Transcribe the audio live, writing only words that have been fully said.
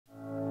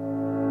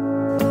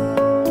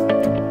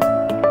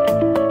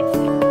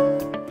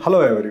Hello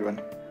everyone.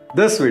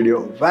 This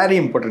video, very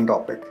important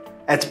topic,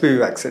 HPV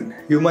vaccine,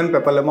 human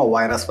papilloma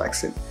virus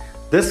vaccine.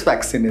 This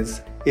vaccine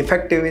is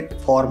effective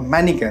for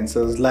many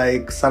cancers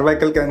like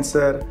cervical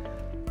cancer,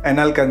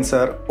 anal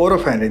cancer,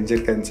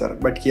 oropharyngeal cancer.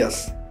 But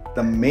yes,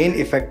 the main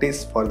effect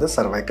is for the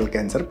cervical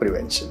cancer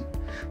prevention.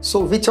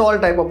 So which all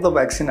type of the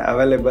vaccine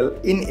available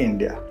in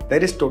India?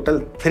 There is total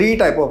 3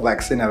 type of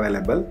vaccine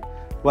available.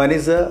 One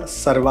is a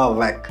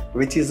Cervavac,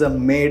 which is a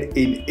made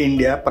in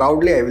India,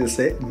 proudly I will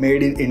say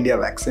made in India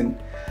vaccine.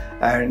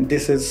 And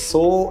this is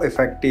so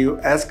effective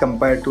as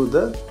compared to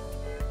the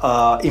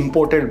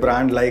imported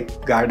brand like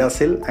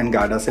Gardasil and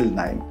Gardasil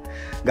 9.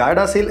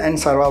 Gardasil and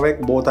Cervavac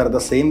both are the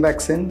same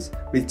vaccines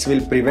which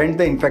will prevent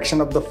the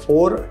infection of the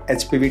 4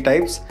 HPV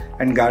types,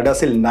 and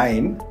Gardasil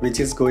 9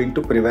 which is going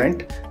to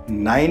prevent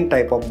 9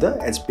 type of the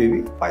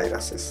HPV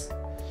viruses.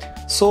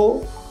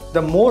 So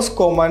the most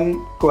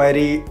common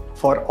query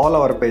for all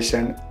our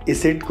patients,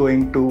 is it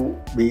going to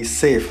be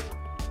safe,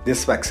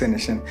 this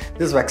vaccination?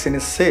 This vaccine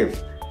is safe.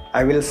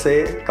 I will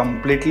say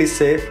completely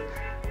safe.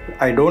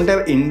 I don't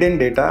have Indian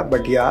data,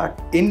 but yeah,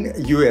 in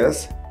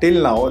US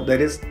till now there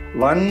is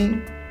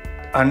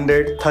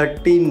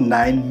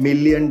 139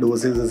 million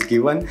doses is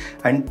given,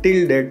 and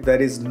till date there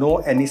is no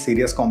any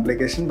serious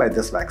complication by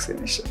this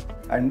vaccination.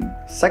 And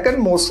second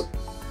most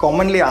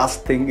commonly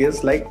asked thing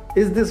is like,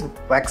 is this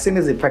vaccine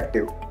is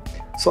effective?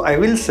 So I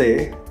will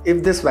say,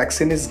 if this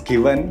vaccine is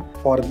given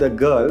for the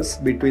girls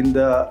between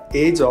the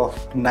age of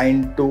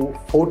 9 to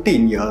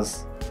 14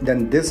 years,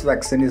 then this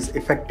vaccine is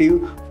effective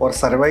for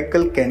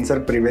cervical cancer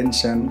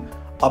prevention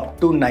up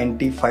to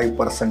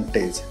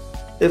 95%.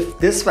 If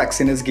this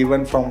vaccine is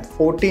given from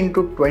 14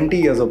 to 20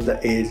 years of the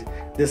age,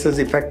 this is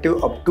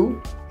effective up to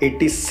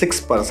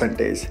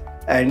 86%.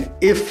 And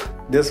if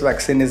this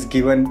vaccine is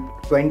given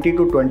 20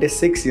 to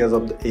 26 years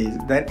of the age,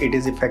 then it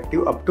is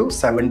effective up to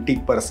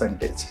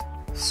 70%.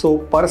 So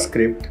per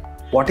script,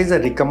 what is the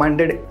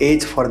recommended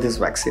age for this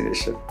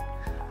vaccination?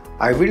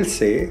 I will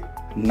say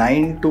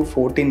 9 to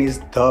 14 is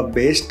the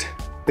best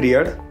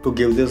period to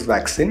give this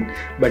vaccine,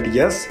 but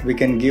yes, we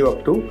can give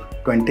up to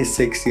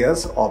 26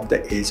 years of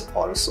the age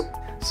also.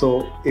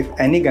 So if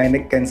any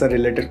gynec cancer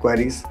related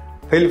queries,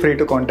 feel free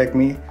to contact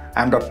me.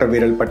 I am Dr.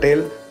 Viral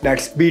Patel.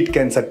 Let's beat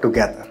cancer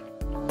together.